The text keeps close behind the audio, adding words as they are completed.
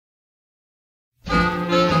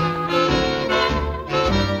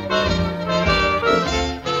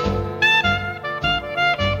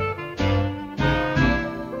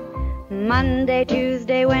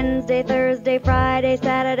Wednesday, Thursday, Friday,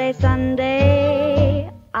 Saturday,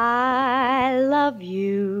 Sunday, I love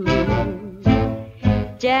you.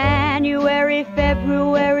 January,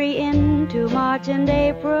 February, into March and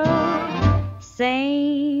April,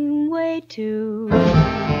 same way too.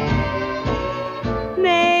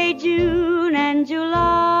 May, June, and July,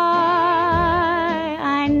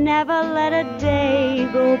 I never let a day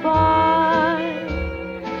go by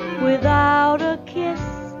without a kiss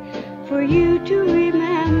for you to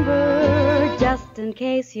remember, just in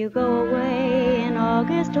case you go away in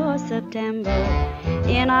August or September.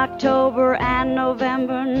 In October and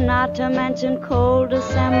November, not to mention cold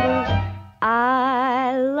December,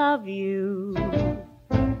 I love you.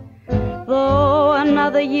 Though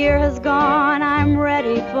another year has gone, I'm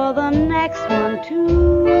ready for the next one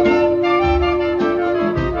too.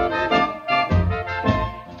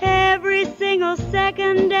 Every single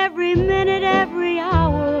second, every minute, every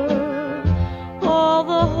hour, all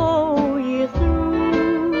the whole year through.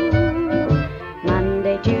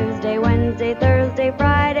 Monday, Tuesday, Wednesday, Thursday,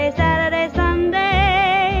 Friday, Saturday,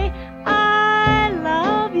 Sunday, I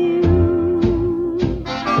love you.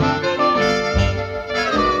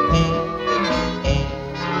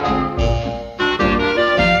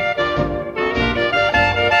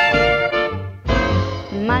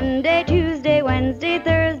 Monday, Tuesday, Wednesday,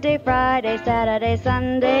 Thursday, Friday, Saturday,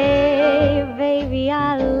 Sunday, baby,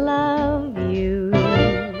 I love you.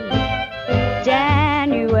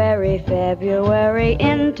 January, February,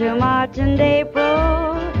 into March and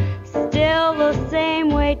April, still the same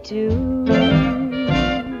way too.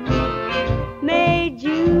 May,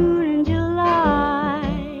 June, and July,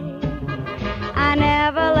 I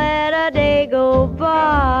never let a day go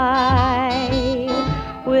by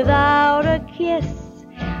without a kiss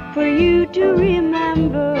for you to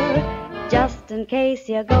remember, just in case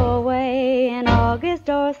you go away in August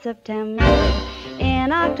or September.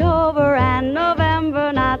 In October and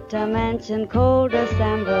November, not to mention cold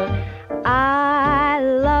December, I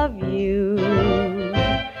love you.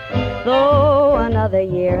 Though another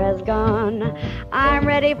year has gone, I'm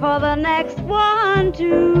ready for the next one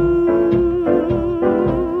too.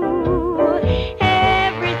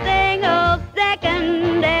 Every single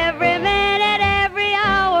second, every minute, every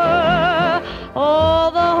hour,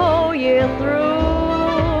 all the whole year through.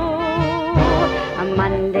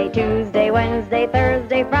 Monday, Tuesday, Wednesday,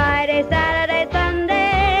 Thursday, Friday, Saturday,